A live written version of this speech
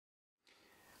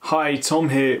Hi, Tom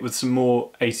here with some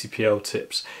more ATPL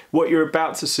tips. What you're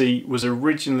about to see was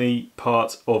originally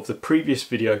part of the previous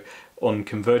video on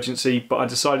Convergency, but I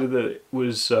decided that it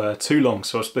was too long,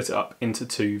 so I split it up into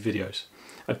two videos.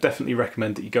 I definitely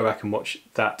recommend that you go back and watch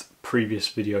that previous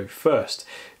video first.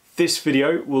 This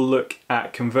video will look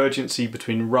at convergency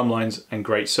between rhumb lines and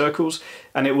great circles,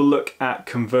 and it will look at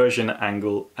conversion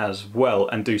angle as well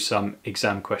and do some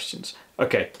exam questions.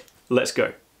 Okay, let's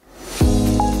go.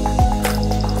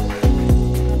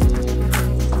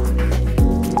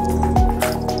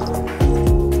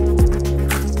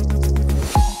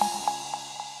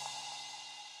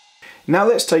 Now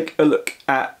let's take a look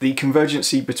at the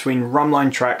convergency between rhumb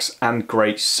line tracks and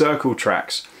great circle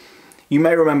tracks. You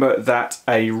may remember that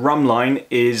a rhumb line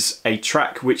is a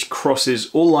track which crosses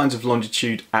all lines of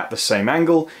longitude at the same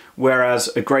angle, whereas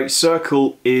a great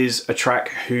circle is a track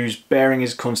whose bearing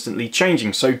is constantly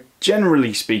changing. So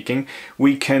generally speaking,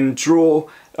 we can draw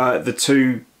the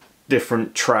two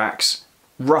different tracks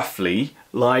roughly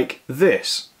like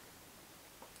this.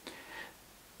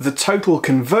 The total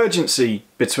convergency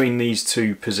between these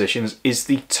two positions is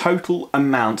the total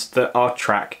amount that our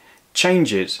track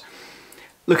changes.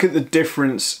 Look at the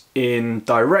difference in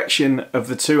direction of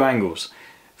the two angles.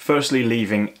 Firstly,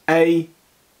 leaving A,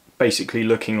 basically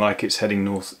looking like it's heading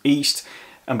northeast,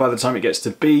 and by the time it gets to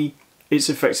B, it's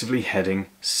effectively heading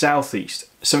southeast.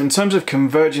 So in terms of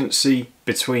convergency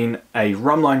between a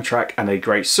rhumb line track and a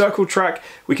great circle track,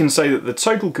 we can say that the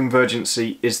total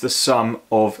convergency is the sum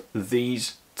of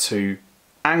these two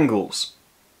angles.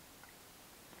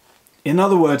 In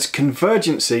other words,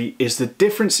 convergency is the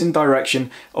difference in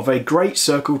direction of a great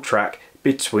circle track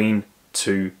between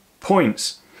 2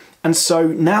 points. And so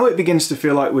now it begins to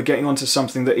feel like we're getting onto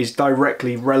something that is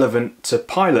directly relevant to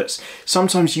pilots.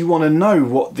 Sometimes you want to know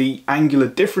what the angular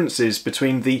difference is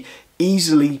between the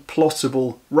easily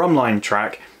plottable rhumb line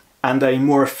track and a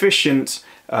more efficient,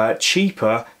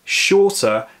 cheaper,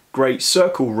 shorter great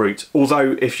circle route.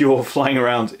 Although if you're flying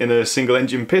around in a single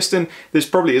engine piston, this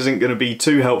probably isn't going to be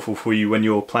too helpful for you when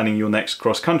you're planning your next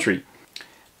cross country.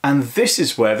 And this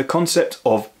is where the concept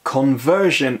of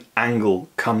conversion angle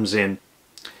comes in.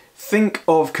 Think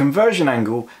of conversion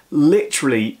angle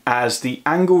literally as the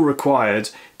angle required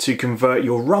to convert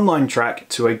your rhumb line track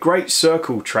to a great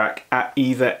circle track at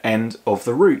either end of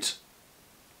the route.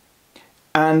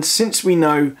 And since we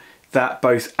know that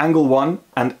both angle 1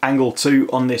 and angle 2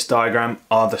 on this diagram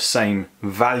are the same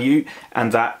value,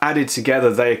 and that added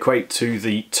together they equate to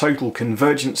the total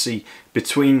convergency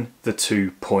between the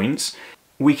 2 points,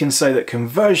 we can say that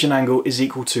conversion angle is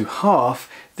equal to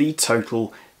half the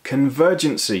total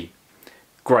convergency.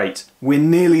 Great, we're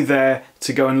nearly there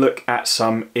to go and look at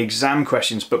some exam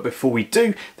questions, but before we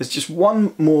do, there's just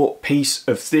one more piece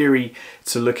of theory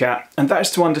to look at, and that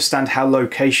is to understand how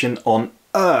location on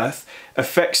Earth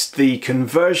affects the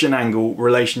conversion angle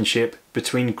relationship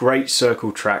between great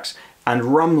circle tracks and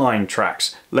rhumb line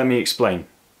tracks. Let me explain.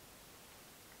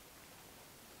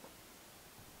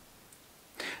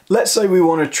 Let's say we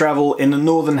want to travel in the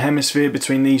northern hemisphere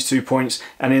between these 2 points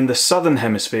and in the southern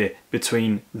hemisphere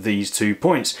between these 2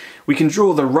 points. We can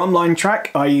draw the rhumb line track,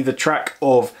 i.e. the track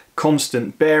of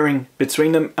constant bearing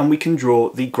between them, and we can draw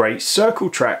the great circle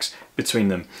tracks between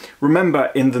them.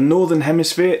 Remember, in the northern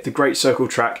hemisphere, the great circle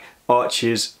track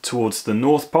arches towards the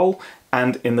North Pole,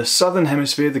 and in the southern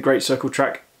hemisphere, the great circle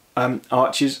track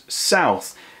arches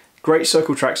south. Great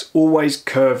circle tracks always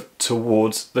curve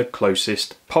towards the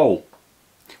closest pole.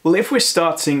 Well, if we're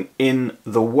starting in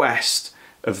the west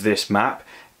of this map,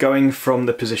 going from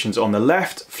the positions on the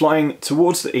left, flying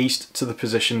towards the east to the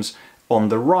positions on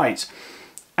the right,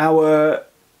 our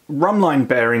rhumb line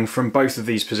bearing from both of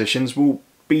these positions will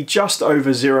be just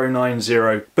over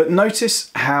 090, but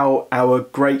notice how our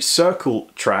great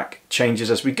circle track changes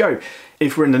as we go.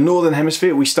 If we're in the northern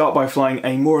hemisphere, we start by flying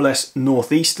a more or less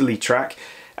northeasterly track,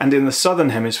 and in the southern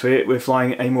hemisphere we're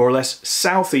flying a more or less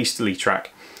southeasterly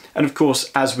track. And of course,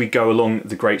 as we go along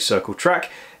the great circle track,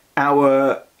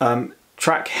 our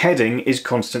track heading is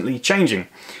constantly changing.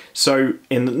 So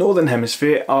in the northern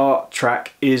hemisphere, our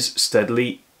track is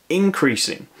steadily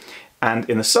increasing, and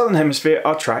in the southern hemisphere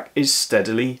our track is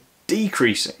steadily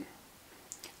decreasing.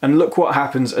 And look what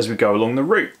happens as we go along the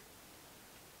route.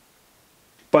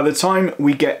 By the time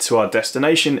we get to our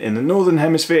destination in the northern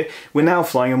hemisphere, we're now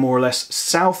flying a more or less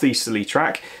southeasterly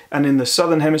track, and in the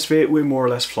southern hemisphere we're more or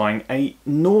less flying a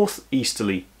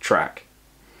northeasterly track.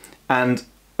 And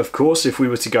of course, if we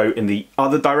were to go in the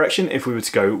other direction, if we were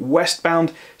to go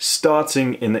westbound,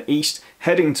 starting in the east,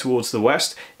 heading towards the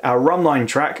west, our rhumb line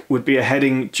track would be a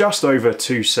heading just over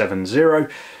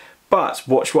 270, but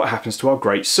watch what happens to our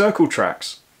great circle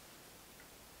tracks.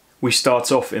 We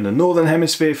start off in the northern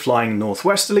hemisphere flying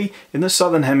northwesterly, in the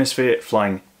southern hemisphere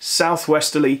flying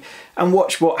southwesterly, and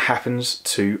watch what happens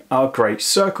to our great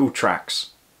circle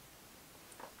tracks.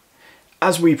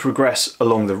 As we progress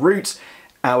along the route,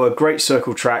 our great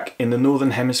circle track in the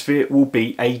northern hemisphere will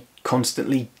be a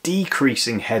constantly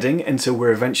decreasing heading until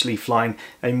we're eventually flying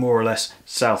a more or less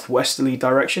southwesterly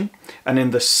direction. And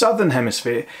in the southern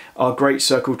hemisphere, our great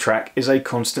circle track is a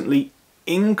constantly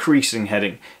increasing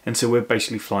heading until we're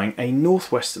basically flying a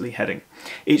northwesterly heading.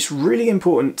 It's really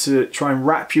important to try and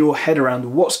wrap your head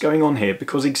around what's going on here,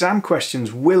 because exam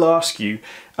questions will ask you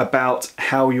about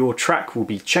how your track will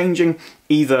be changing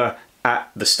either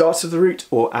at the start of the route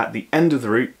or at the end of the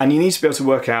route, and you need to be able to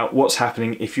work out what's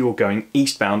happening if you're going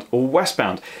eastbound or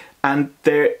westbound. And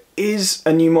there is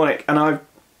a mnemonic, and I've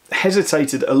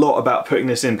hesitated a lot about putting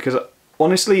this in because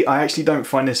honestly I actually don't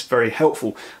find this very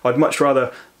helpful. I'd much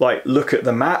rather like look at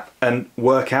the map and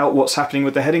work out what's happening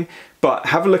with the heading, but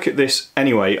have a look at this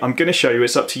anyway. I'm going to show you,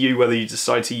 it's up to you whether you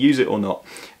decide to use it or not.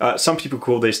 Some people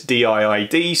call this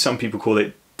DIID, some people call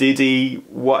it Diddy,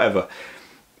 whatever.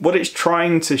 What it's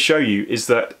trying to show you is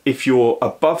that if you're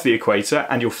above the equator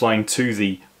and you're flying to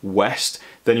the west,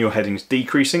 then your heading's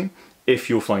decreasing. If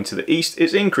you're flying to the east,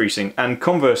 it's increasing. And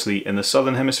conversely, in the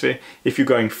southern hemisphere, if you're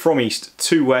going from east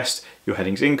to west, your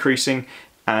heading's increasing.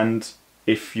 And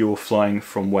if you're flying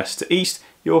from west to east,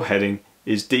 your heading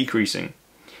is decreasing.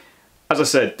 As I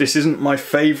said, this isn't my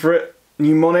favorite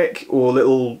mnemonic or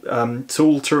little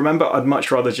tool to remember. I'd much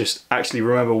rather just actually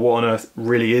remember what on earth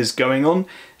really is going on.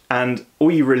 And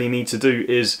all you really need to do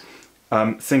is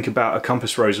think about a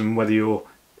compass rhumb, whether you're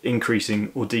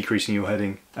increasing or decreasing your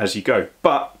heading as you go.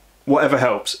 But whatever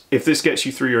helps. If this gets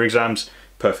you through your exams,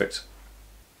 perfect.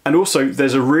 And also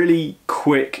there's a really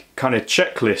quick kind of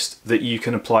checklist that you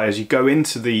can apply as you go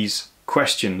into these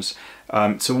questions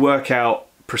to work out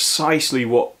precisely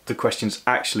what the question's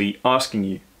actually asking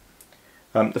you.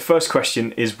 The first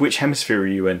question is, which hemisphere are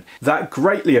you in? That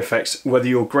greatly affects whether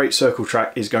your great circle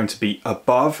track is going to be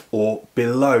above or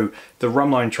below the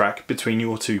rhumb line track between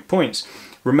your 2 points.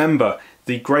 Remember,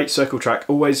 the great circle track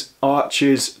always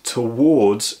arches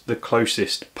towards the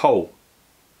closest pole.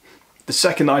 The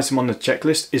second item on the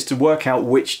checklist is to work out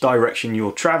which direction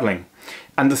you're traveling.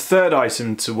 And the third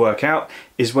item to work out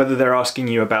is whether they're asking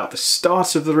you about the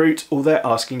start of the route or they're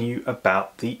asking you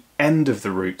about the end of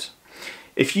the route.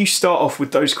 If you start off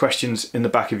with those questions in the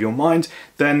back of your mind,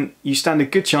 then you stand a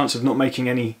good chance of not making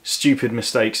any stupid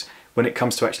mistakes when it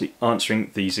comes to actually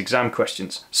answering these exam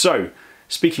questions. So,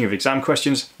 speaking of exam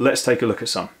questions, let's take a look at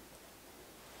some.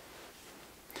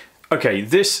 Okay,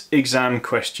 this exam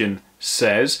question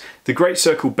says, the great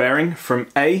circle bearing from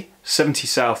A, 70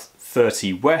 south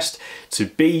 30 west to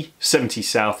B, 70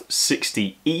 south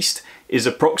 60 east is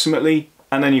approximately,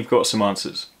 and then you've got some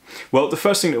answers. Well, the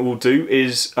first thing that we'll do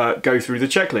is go through the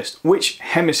checklist. Which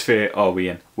hemisphere are we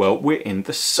in? Well, we're in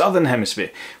the southern hemisphere,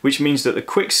 which means that the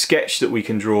quick sketch that we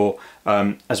can draw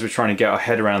as we're trying to get our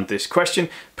head around this question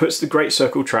puts the great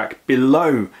circle track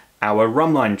below our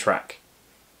rhumb line track.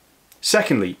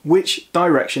 Secondly, which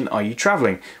direction are you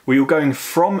traveling? Well, you're going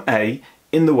from A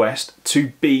in the west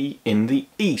to B in the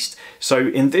east. So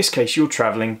in this case, you're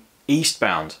traveling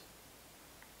eastbound.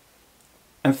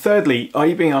 And thirdly, are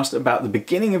you being asked about the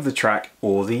beginning of the track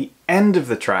or the end of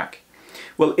the track?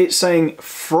 Well, it's saying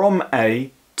from A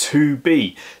to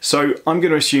B. So I'm going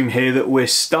to assume here that we're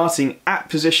starting at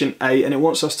position A, and it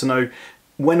wants us to know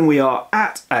when we are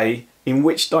at A, in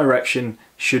which direction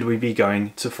should we be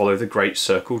going to follow the great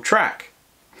circle track.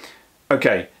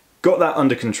 Okay, got that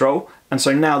under control. And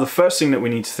so now the first thing that we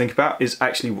need to think about is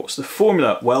actually what's the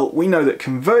formula? Well, we know that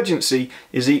convergency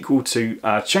is equal to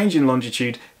our change in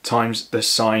longitude times the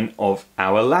sine of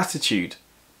our latitude.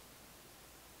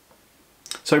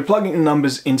 So plugging the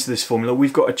numbers into this formula,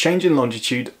 we've got a change in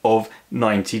longitude of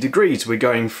 90 degrees. We're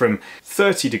going from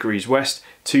 30 degrees west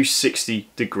to 60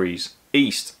 degrees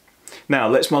east. Now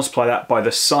let's multiply that by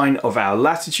the sine of our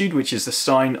latitude, which is the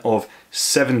sine of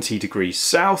 70 degrees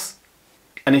south.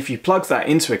 And if you plug that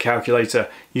into a calculator,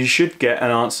 you should get an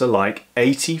answer like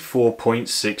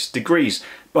 84.6 degrees.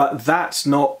 But that's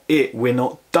not it. We're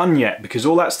not done yet, because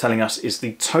all that's telling us is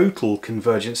the total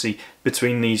convergency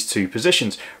between these two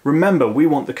positions. Remember, we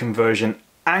want the conversion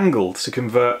angle to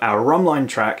convert our rhumb line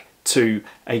track to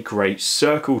a great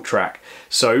circle track.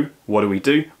 So what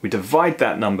do? We divide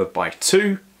that number by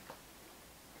 2,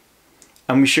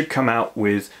 and we should come out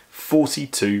with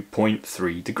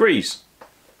 42.3 degrees.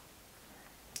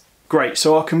 Great,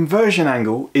 so our conversion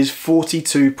angle is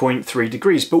 42.3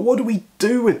 degrees, but what do we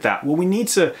do with that? Well, we need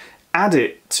to add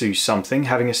it to something,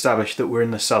 having established that we're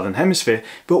in the southern hemisphere,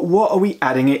 but what are we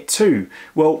adding it to?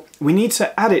 Well, we need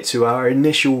to add it to our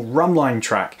initial rhumb line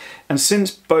track, and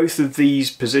since both of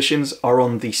these positions are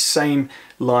on the same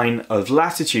line of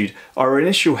latitude, our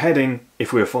initial heading,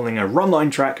 if we were following a rhumb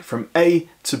line track from A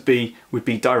to B, would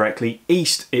be directly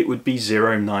east. It would be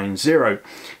 090.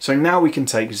 So now we can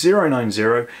take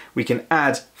 090, we can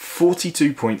add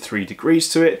 42.3 degrees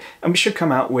to it, and we should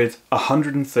come out with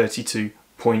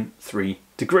 132.3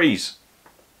 degrees.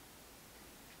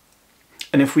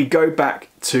 And if we go back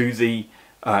to the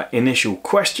initial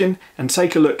question and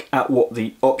take a look at what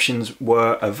the options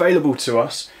were available to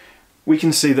us, we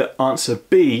can see that answer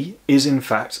B is in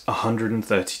fact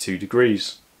 132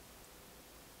 degrees.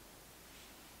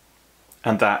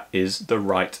 And that is the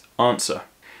right answer.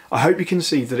 I hope you can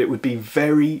see that it would be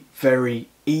very, very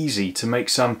easy to make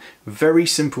some very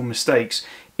simple mistakes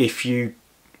if you,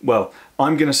 well,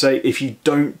 I'm going to say if you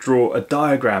don't draw a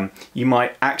diagram. You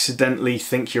might accidentally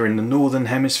think you're in the northern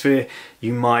hemisphere,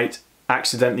 you might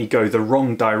accidentally go the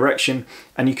wrong direction,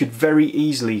 and you could very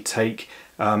easily take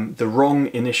the wrong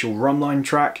initial rhumb line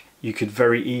track. You could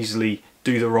very easily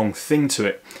do the wrong thing to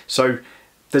it. So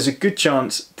there's a good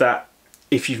chance that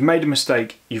if you've made a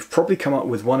mistake, you've probably come up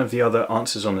with one of the other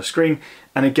answers on the screen.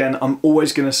 And again, I'm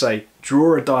always going to say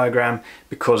draw a diagram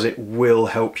because it will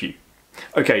help you.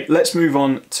 Okay, let's move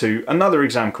on to another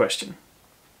exam question.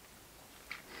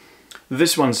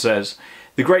 This one says,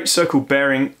 the great circle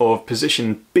bearing of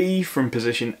position B from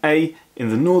position A in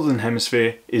the northern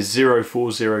hemisphere is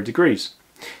 040 degrees.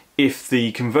 If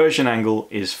the conversion angle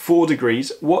is 4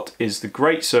 degrees, what is the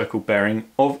great circle bearing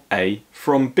of A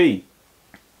from B?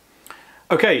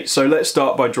 Okay, so let's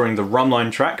start by drawing the rhumb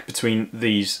line track between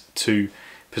these two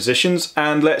positions,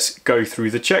 and let's go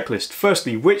through the checklist.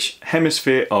 Firstly, which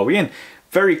hemisphere are we in?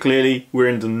 Very clearly, we're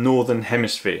in the northern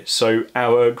hemisphere, so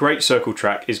our great circle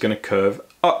track is going to curve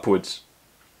upwards.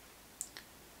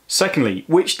 Secondly,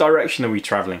 which direction are we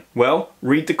travelling? Well,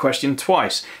 read the question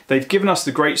twice. They've given us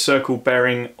the great circle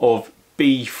bearing of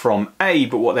B from A,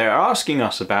 but what they're asking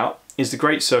us about is the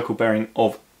great circle bearing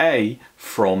of A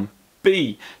from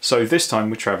B. So this time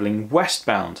we're travelling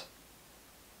westbound.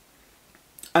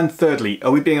 And thirdly,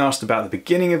 are we being asked about the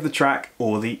beginning of the track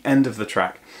or the end of the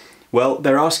track? Well,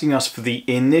 they're asking us for the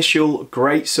initial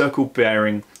great circle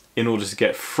bearing in order to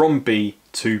get from B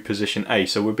to position A.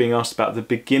 So we're being asked about the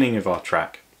beginning of our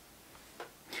track.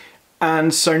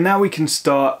 And so now we can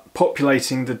start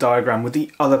populating the diagram with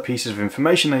the other pieces of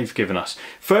information they've given us.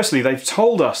 Firstly, they've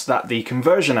told us that the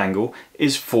conversion angle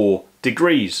is 4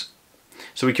 degrees.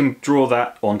 So we can draw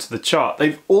that onto the chart.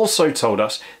 They've also told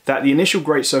us that the initial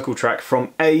great circle track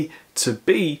from A to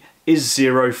B is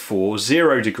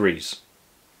 040 degrees.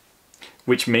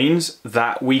 Which means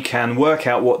that we can work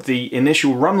out what the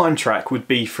initial rhumb line track would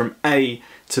be from A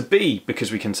to B,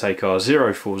 because we can take our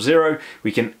 040,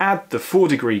 we can add the 4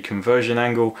 degree conversion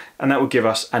angle, and that will give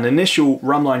us an initial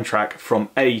rhumb line track from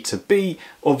A to B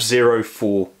of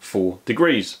 044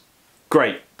 degrees.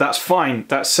 Great, that's fine,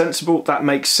 that's sensible, that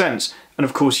makes sense. And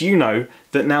of course you know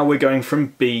that now we're going from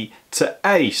B to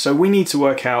A, so we need to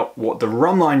work out what the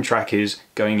rhumb line track is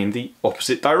going in the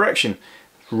opposite direction.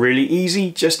 Really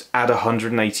easy, just add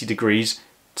 180 degrees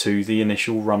to the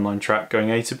initial rhumb line track going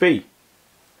A to B.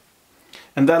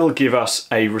 And that'll give us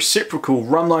a reciprocal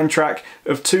rhumb line track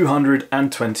of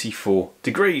 224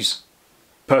 degrees.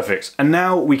 Perfect, and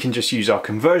now we can just use our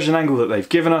conversion angle that they've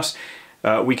given us.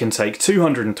 We can take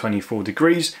 224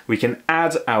 degrees, we can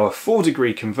add our 4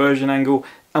 degree conversion angle,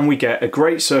 and we get a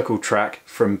great circle track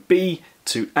from B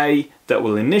to A that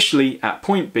will initially at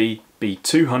point B be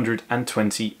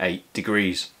 228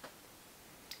 degrees.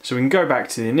 So we can go back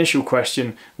to the initial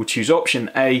question, we'll choose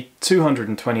option A,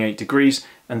 228 degrees,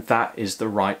 and that is the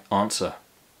right answer.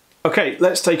 Okay,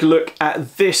 let's take a look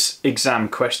at this exam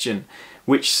question,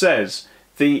 which says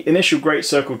the initial great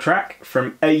circle track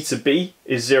from A to B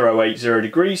is 080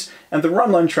 degrees, and the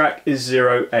rhumb line track is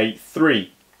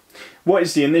 083. What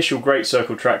is the initial great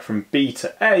circle track from B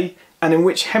to A, and in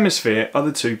which hemisphere are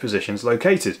the two positions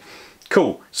located?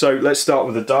 Cool, so let's start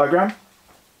with a diagram.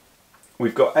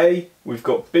 We've got A, we've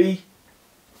got B,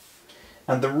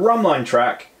 and the rhumb line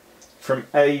track from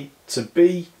A to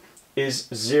B is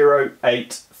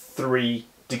 083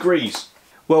 degrees.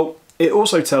 Well, it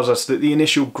also tells us that the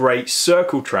initial great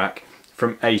circle track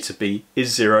from A to B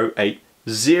is 080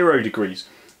 degrees.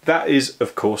 That is,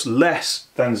 of course, less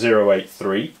than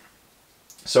 083.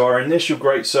 So our initial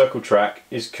great circle track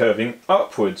is curving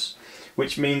upwards,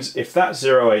 which means if that's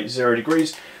 080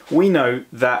 degrees, we know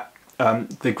that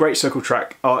the great circle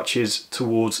track arches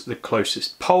towards the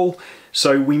closest pole,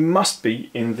 so we must be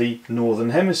in the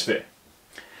northern hemisphere.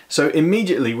 So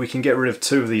immediately we can get rid of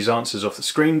two of these answers off the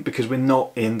screen because we're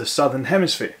not in the southern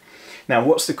hemisphere. Now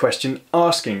what's the question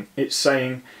asking? It's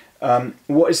saying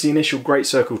what is the initial great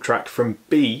circle track from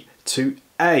B to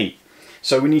A?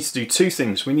 So we need to do two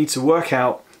things. We need to work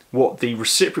out what the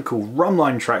reciprocal rhumb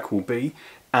line track will be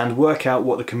and work out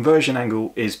what the conversion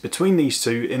angle is between these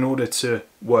two in order to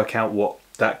work out what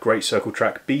that great circle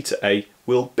track B to A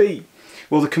will be.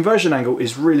 Well, the conversion angle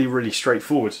is really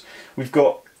straightforward. We've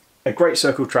got a great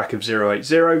circle track of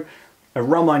 080, a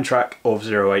rhumb line track of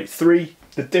 083.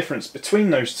 The difference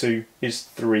between those two is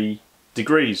 3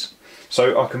 degrees.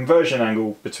 So our conversion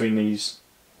angle between these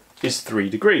is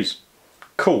 3 degrees.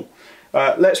 Cool.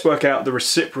 Let's work out the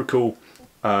reciprocal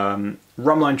rhumb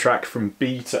line track from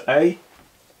B to A.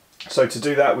 So to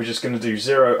do that, we're just going to do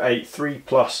 083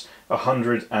 plus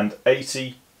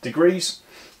 180 degrees.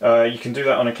 You can do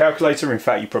that on a calculator. In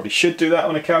fact, you probably should do that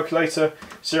on a calculator.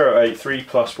 083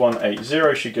 plus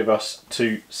 180 should give us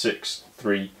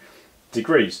 263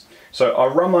 degrees. So our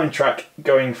rhumb line track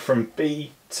going from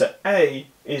B to A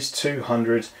is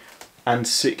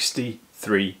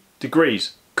 263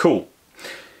 degrees. Cool.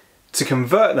 To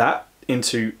convert that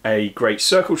into a great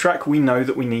circle track, we know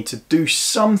that we need to do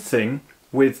something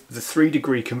with the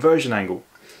 3-degree conversion angle.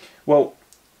 Well,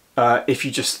 if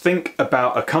you just think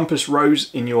about a compass rose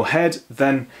in your head,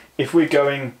 then if we're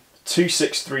going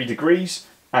 263 degrees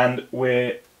and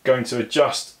we're going to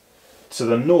adjust to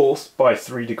the north by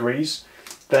 3 degrees,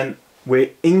 then we're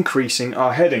increasing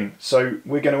our heading. So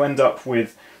we're going to end up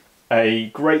with a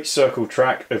great circle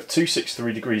track of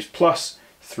 263 degrees plus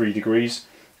 3 degrees,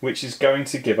 which is going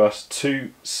to give us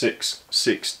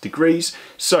 266 degrees.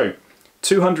 So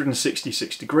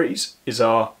 266 degrees is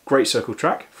our great circle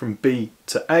track from B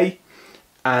to A,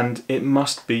 and it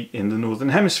must be in the northern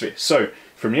hemisphere. So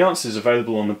from the answers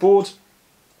available on the board,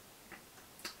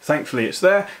 thankfully it's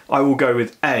there, I will go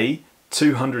with A,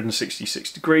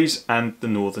 266 degrees and the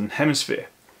northern hemisphere.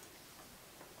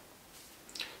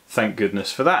 Thank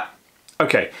goodness for that.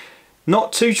 Okay,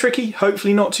 not too tricky,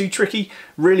 hopefully not too tricky.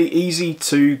 Really easy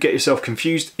to get yourself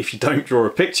confused if you don't draw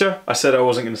a picture. I said I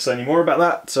wasn't going to say any more about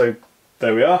that, so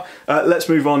there we are. Let's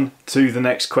move on to the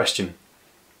next question.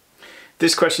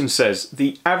 This question says,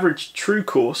 the average true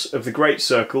course of the great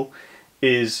circle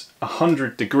is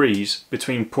 100 degrees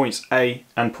between points A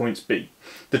and points B.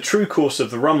 The true course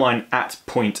of the rhumb line at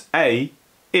point A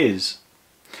is...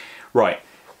 Right,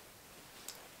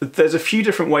 there's a few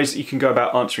different ways that you can go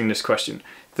about answering this question.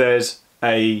 There's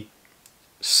a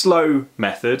slow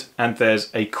method and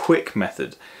there's a quick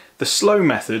method. The slow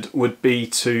method would be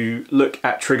to look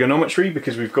at trigonometry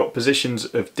because we've got positions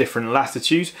of different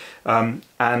latitude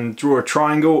and draw a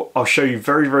triangle. I'll show you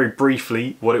very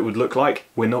briefly what it would look like.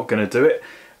 We're not going to do it.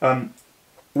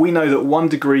 We know that 1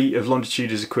 degree of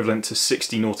longitude is equivalent to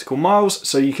 60 nautical miles,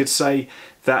 so you could say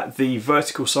that the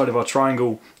vertical side of our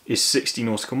triangle is 60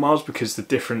 nautical miles because the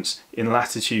difference in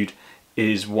latitude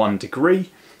is 1 degree.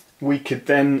 We could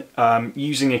then,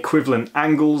 using equivalent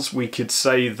angles, we could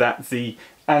say that the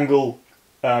angle,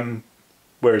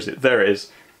 where is it? There it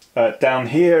is. Down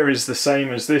here is the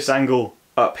same as this angle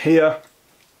up here.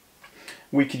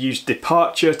 We could use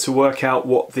departure to work out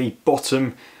what the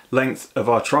bottom length of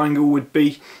our triangle would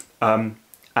be, and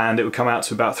it would come out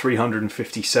to about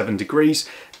 357 degrees.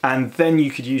 And then you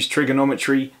could use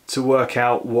trigonometry to work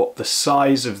out what the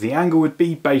size of the angle would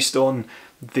be based on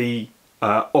the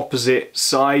opposite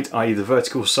side, i.e. the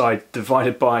vertical side,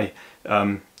 divided by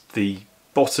the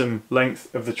bottom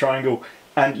length of the triangle,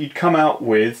 and you'd come out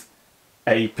with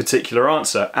a particular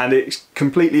answer. And it's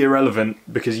completely irrelevant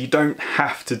because you don't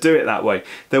have to do it that way.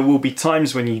 There will be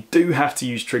times when you do have to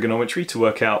use trigonometry to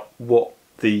work out what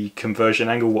the conversion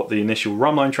angle, what the initial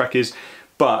rhumb line track is,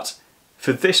 but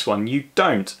for this one you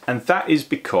don't, and that is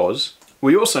because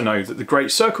we also know that the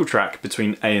great circle track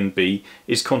between A and B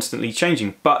is constantly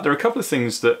changing. But there are a couple of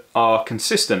things that are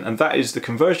consistent, and that is the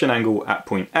conversion angle at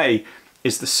point A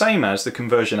is the same as the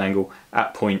conversion angle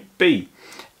at point B.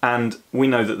 And we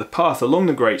know that the path along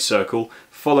the great circle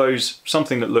follows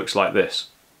something that looks like this.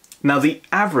 Now the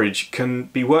average can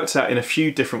be worked out in a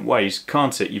few different ways,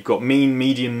 can't it? You've got mean,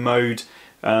 median, mode,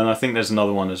 and I think there's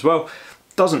another one as well.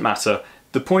 Doesn't matter.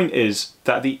 The point is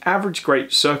that the average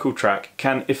great circle track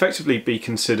can effectively be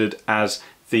considered as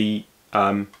the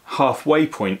halfway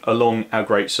point along our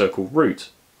great circle route.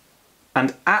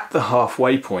 And at the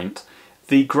halfway point,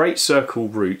 the great circle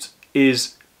route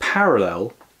is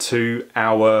parallel to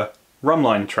our rhumb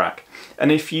line track.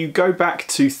 And if you go back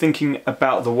to thinking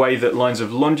about the way that lines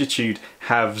of longitude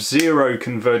have zero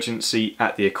convergency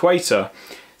at the equator,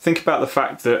 think about the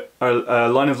fact that a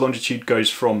line of longitude goes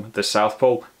from the South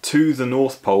Pole to the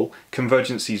North Pole,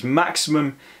 convergency is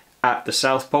maximum at the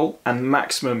South Pole and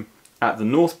maximum at the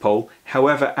North Pole.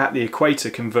 However, at the equator,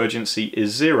 convergency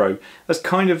is 0. That's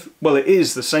kind of, well, it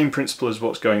is the same principle as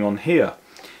what's going on here.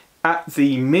 At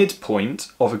the midpoint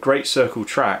of a great circle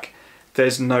track,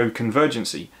 there's no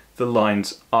convergency. The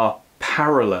lines are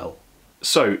parallel.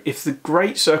 So if the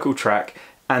great circle track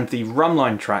and the rhumb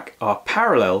line track are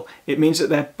parallel, it means that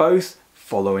they're both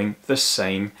following the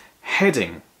same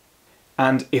heading.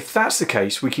 And if that's the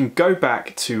case, we can go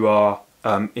back to our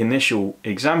initial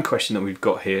exam question that we've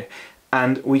got here,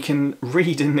 and we can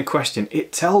read in the question.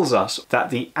 It tells us that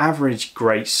the average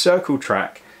great circle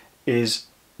track is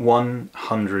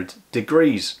 100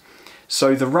 degrees.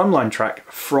 So the rhumb line track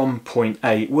from point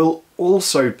A will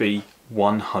also be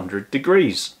 100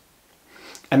 degrees.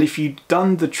 And if you'd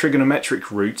done the trigonometric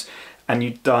route and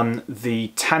you'd done the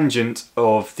tangent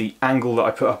of the angle that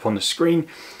I put up on the screen,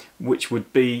 which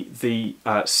would be the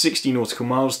 60 nautical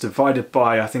miles divided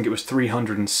by, I think it was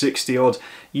 360 odd,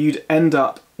 you'd end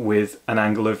up with an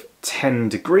angle of 10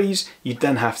 degrees. You'd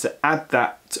then have to add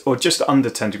that, or just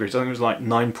under 10 degrees, I think it was like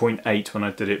 9.8 when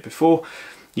I did it before.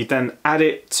 You'd then add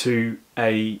it to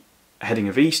a heading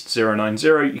of east,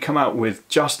 090, you come out with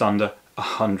just under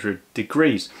 100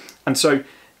 degrees. And so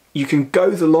you can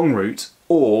go the long route,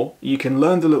 or you can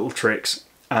learn the little tricks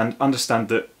and understand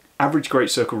that average great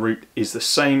circle route is the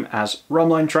same as rhumb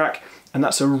line track, and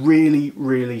that's a really,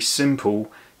 really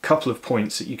simple couple of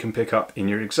points that you can pick up in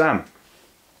your exam.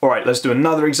 Alright, let's do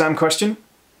another exam question.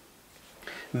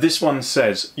 This one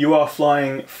says, you are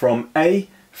flying from A,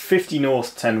 50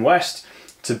 north, 10 west,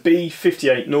 to B,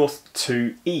 58 north,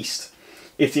 2 east.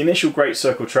 If the initial great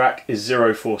circle track is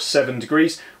 047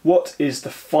 degrees, what is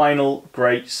the final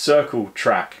great circle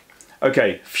track?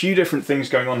 Okay, a few different things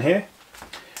going on here.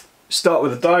 Start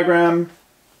with a diagram.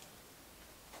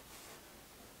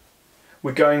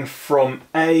 We're going from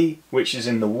A, which is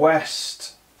in the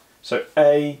west, so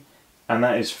A, and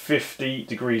that is 50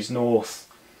 degrees north,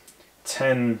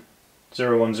 10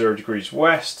 degrees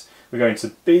west. We're going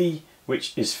to B,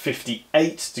 which is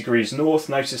 58 degrees north.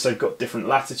 Notice they've got different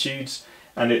latitudes,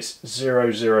 and it's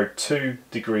 002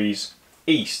 degrees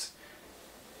east.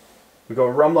 We've got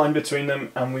a rhumb line between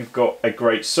them, and we've got a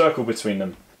great circle between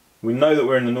them. We know that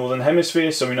we're in the northern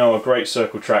hemisphere, so we know our great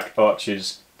circle track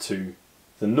arches to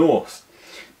the north.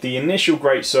 The initial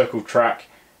great circle track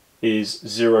is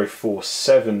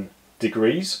 047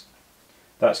 degrees.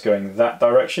 That's going that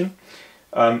direction.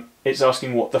 It's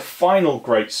asking what the final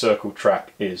great circle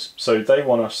track is. So they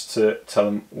want us to tell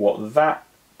them what that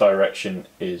direction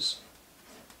is.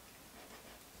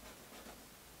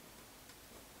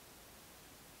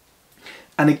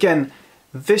 And again,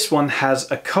 this one has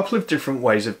a couple of different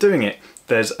ways of doing it.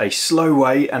 There's a slow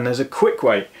way and there's a quick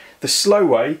way. The slow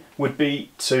way would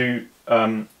be to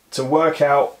work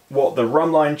out what the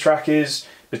rhumb line track is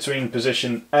between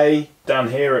position A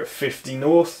down here at 50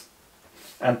 north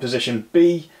and position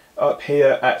B up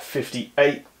here at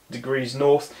 58 degrees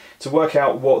north, to work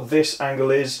out what this angle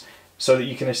is so that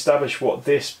you can establish what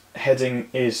this heading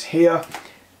is here.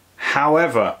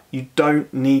 However, you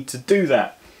don't need to do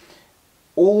that.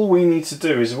 All we need to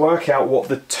do is work out what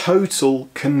the total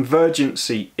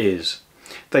convergency is.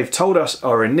 They've told us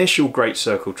our initial great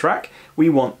circle track. We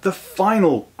want the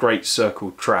final great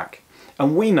circle track.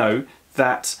 And we know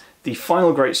that the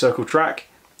final great circle track,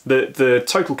 the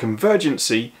total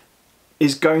convergency,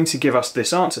 is going to give us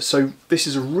this answer. So this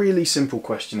is a really simple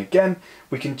question. Again,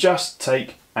 we can just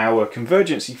take our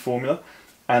convergency formula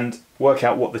and work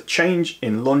out what the change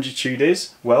in longitude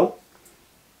is. Well,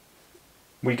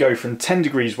 we go from 10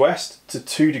 degrees west to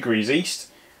 2 degrees east.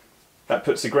 That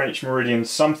puts the Greenwich meridian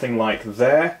something like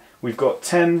there. We've got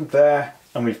 10 there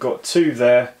and we've got 2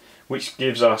 there, which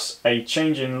gives us a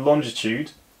change in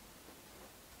longitude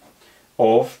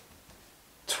of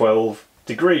 12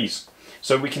 degrees.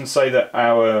 So we can say that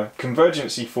our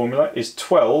convergency formula is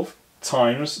 12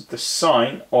 times the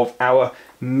sine of our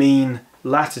mean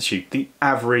latitude, the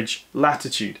average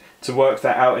latitude. To work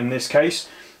that out in this case,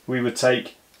 we would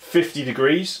take 50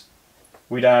 degrees,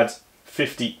 we'd add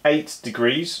 58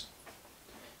 degrees,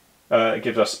 it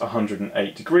gives us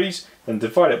 108 degrees, then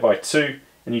divide it by 2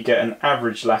 and you get an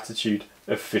average latitude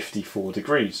of 54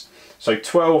 degrees. So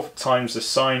 12 times the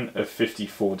sine of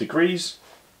 54 degrees,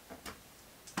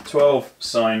 12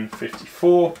 sine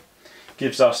 54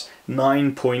 gives us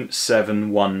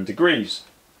 9.71 degrees.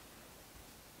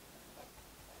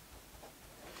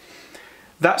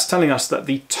 That's telling us that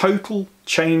the total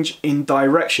change in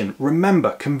direction,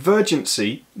 remember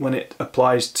convergency when it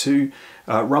applies to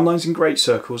rhumb lines and great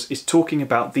circles is talking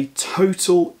about the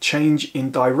total change in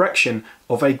direction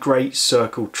of a great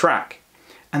circle track.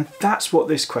 And that's what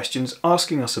this question's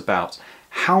asking us about.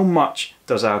 how much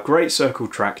does our great circle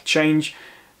track change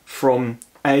from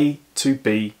A to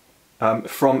B,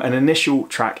 from an initial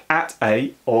track at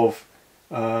A of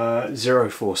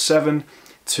 047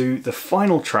 to the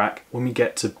final track when we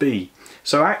get to B.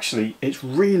 So actually it's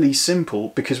really simple,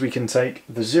 because we can take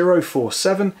the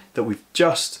 047 that we've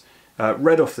just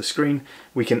read off the screen,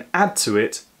 we can add to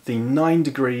it the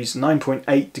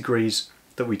 9.8 degrees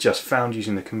that we just found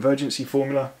using the convergency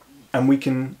formula, and we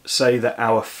can say that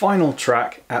our final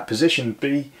track at position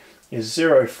B is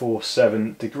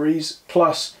 047 degrees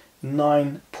plus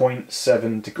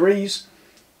 9.7 degrees,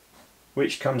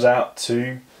 which comes out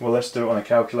to, well, let's do it on a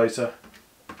calculator,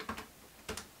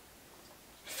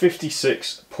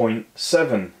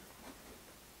 56.7.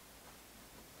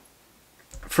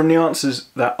 From the answers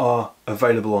that are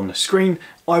available on the screen,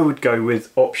 I would go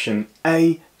with option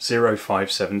A,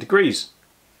 057 degrees.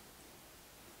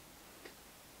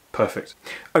 Perfect.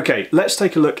 Okay, let's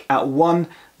take a look at one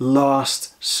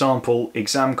last sample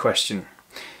exam question.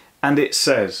 And it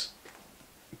says,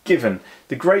 given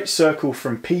the great circle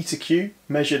from P to Q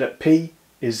measured at P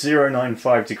is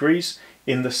 095 degrees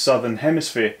in the southern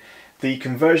hemisphere, the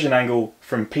conversion angle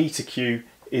from P to Q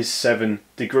is 7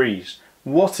 degrees.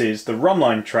 What is the rhumb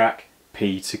line track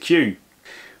P to Q?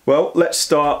 Well, let's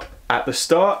start at the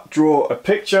start, draw a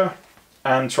picture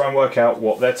and try and work out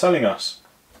what they're telling us.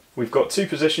 We've got two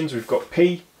positions, we've got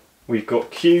P, we've got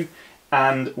Q,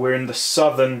 and we're in the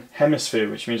southern hemisphere,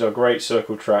 which means our great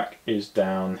circle track is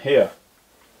down here.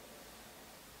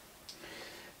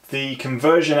 The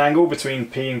conversion angle between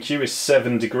P and Q is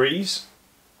 7 degrees.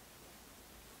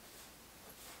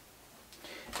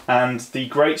 And the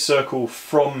great circle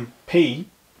from P,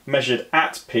 measured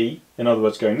at P, in other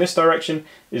words going this direction,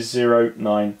 is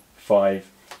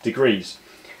 095 degrees.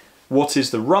 What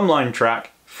is the rhumb line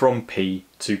track from P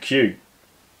to Q?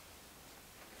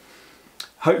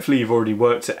 Hopefully you've already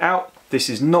worked it out. This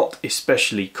is not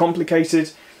especially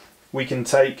complicated. We can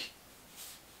take,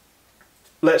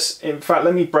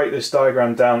 let me break this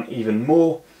diagram down even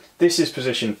more. This is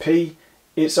position P.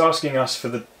 It's asking us for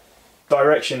the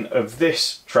direction of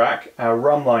this track, our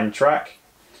rhumb line track,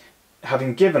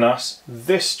 having given us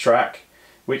this track,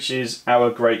 which is our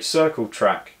great circle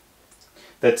track.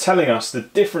 They're telling us the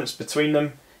difference between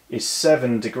them is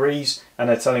 7 degrees, and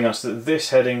they're telling us that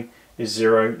this heading is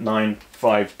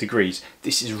 095 degrees.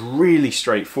 This is really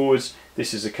straightforward.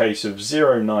 This is a case of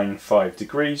 095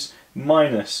 degrees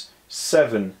minus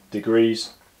 7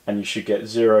 degrees, and you should get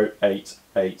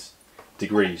 088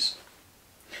 degrees.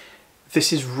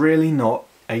 This is really not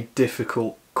a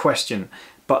difficult question,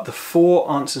 but the four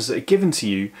answers that are given to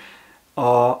you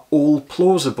are all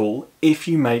plausible if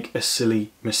you make a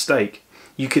silly mistake.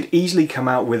 You could easily come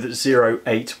out with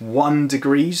 081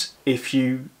 degrees if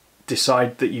you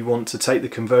decide that you want to take the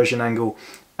conversion angle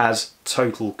as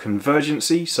total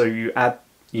convergency, so you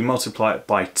multiply it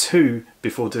by 2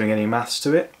 before doing any maths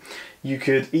to it. You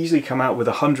could easily come out with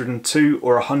 102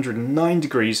 or 109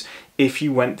 degrees if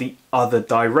you went the other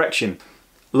direction.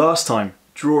 Last time,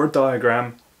 draw a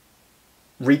diagram,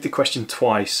 read the question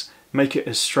twice, make it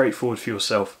as straightforward for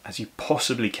yourself as you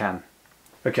possibly can.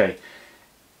 Okay,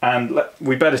 and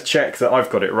we better check that I've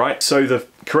got it right. So the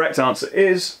correct answer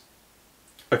is,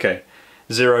 okay,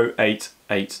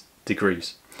 088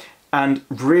 degrees. And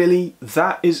really,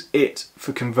 that is it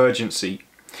for convergency.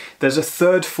 There's a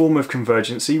third form of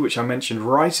convergency, which I mentioned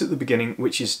right at the beginning,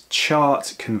 which is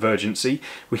chart convergency.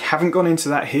 We haven't gone into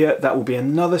that here. That will be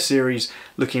another series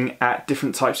looking at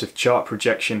different types of chart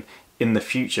projection in the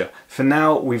future. For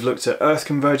now, we've looked at Earth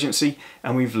convergency,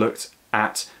 and we've looked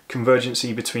at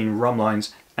convergency between rhumb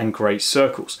lines and great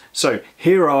circles. So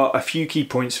here are a few key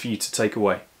points for you to take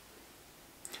away.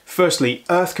 Firstly,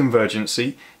 Earth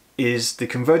convergency is the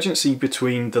convergency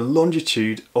between the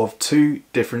longitude of two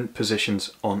different positions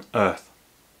on Earth.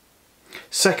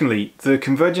 Secondly, the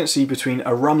convergency between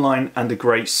a rhumb line and a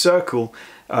great circle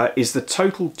is the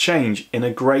total change in a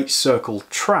great circle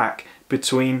track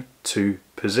between two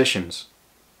positions.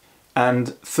 And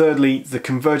thirdly, the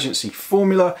convergency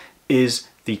formula is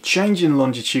the change in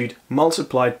longitude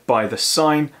multiplied by the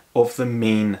sine of the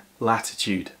mean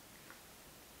latitude.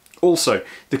 Also,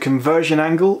 the conversion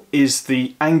angle is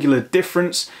the angular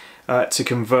difference to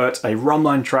convert a rhumb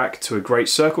line track to a great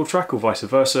circle track, or vice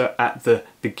versa, at the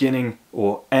beginning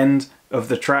or end of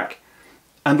the track.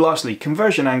 And lastly,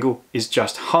 conversion angle is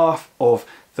just half of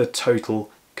the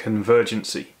total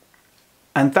convergency.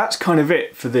 And that's kind of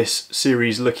it for this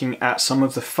series, looking at some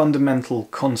of the fundamental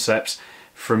concepts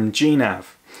from GNav.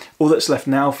 All that's left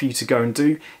now for you to go and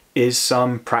do is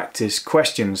some practice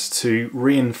questions to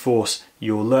reinforce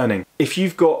your learning. If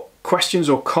you've got questions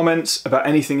or comments about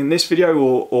anything in this video,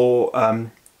 or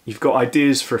you've got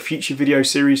ideas for a future video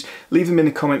series, leave them in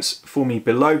the comments for me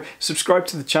below. Subscribe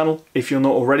to the channel if you're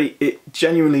not already. It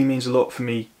genuinely means a lot to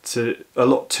me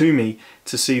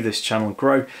to see this channel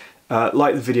grow.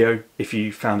 Like the video if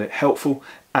you found it helpful,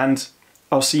 and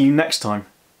I'll see you next time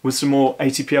with some more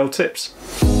ATPL tips.